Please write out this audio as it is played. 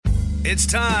It's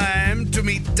time to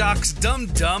meet Doc's Dum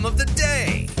Dum of the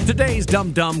Day. Today's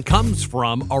Dum Dum comes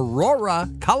from Aurora,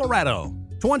 Colorado.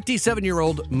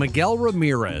 27-year-old Miguel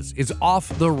Ramirez is off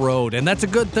the road, and that's a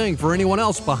good thing for anyone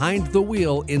else behind the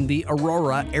wheel in the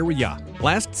Aurora area.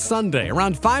 Last Sunday,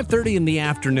 around 5:30 in the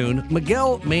afternoon,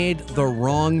 Miguel made the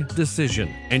wrong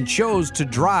decision and chose to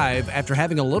drive after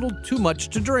having a little too much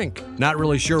to drink. Not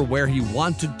really sure where he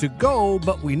wanted to go,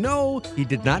 but we know he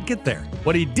did not get there.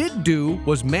 What he did do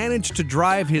was manage to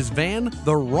drive his van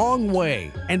the wrong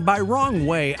way. And by wrong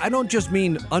way, I don't just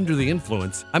mean under the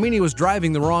influence. I mean he was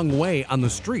driving the wrong way on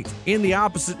the street, in the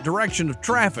opposite direction of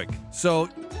traffic. So,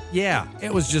 yeah,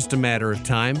 it was just a matter of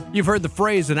time. You've heard the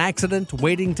phrase, an accident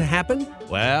waiting to happen?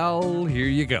 Well, here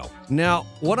you go. Now,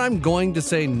 what I'm going to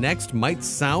say next might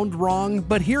sound wrong,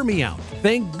 but hear me out.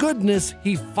 Thank goodness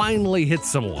he finally hit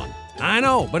someone. I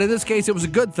know, but in this case, it was a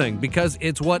good thing because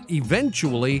it's what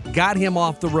eventually got him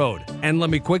off the road. And let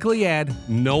me quickly add,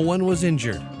 no one was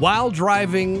injured. While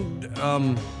driving,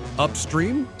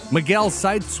 upstream, Miguel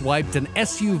sideswiped an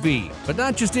SUV, but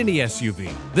not just any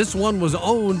SUV. This one was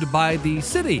owned by the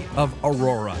city of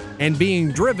Aurora and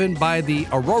being driven by the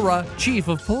Aurora Chief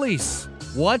of Police.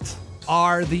 What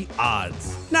are the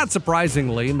odds? Not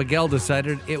surprisingly, Miguel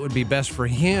decided it would be best for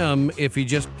him if he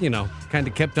just, kind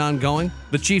of kept on going.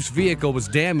 The chief's vehicle was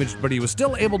damaged, but he was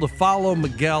still able to follow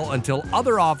Miguel until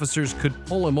other officers could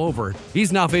pull him over.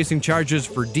 He's now facing charges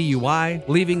for DUI,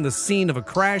 leaving the scene of a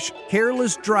crash,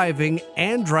 careless driving,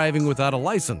 and driving without a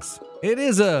license. It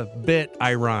is a bit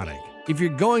ironic. If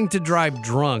you're going to drive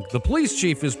drunk, the police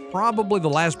chief is probably the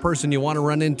last person you want to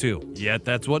run into. Yet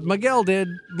that's what Miguel did,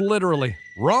 literally.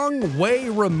 Wrong Way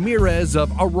Ramirez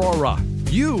of Aurora.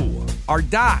 You are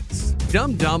Doc's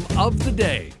Dum Dum of the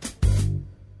Day.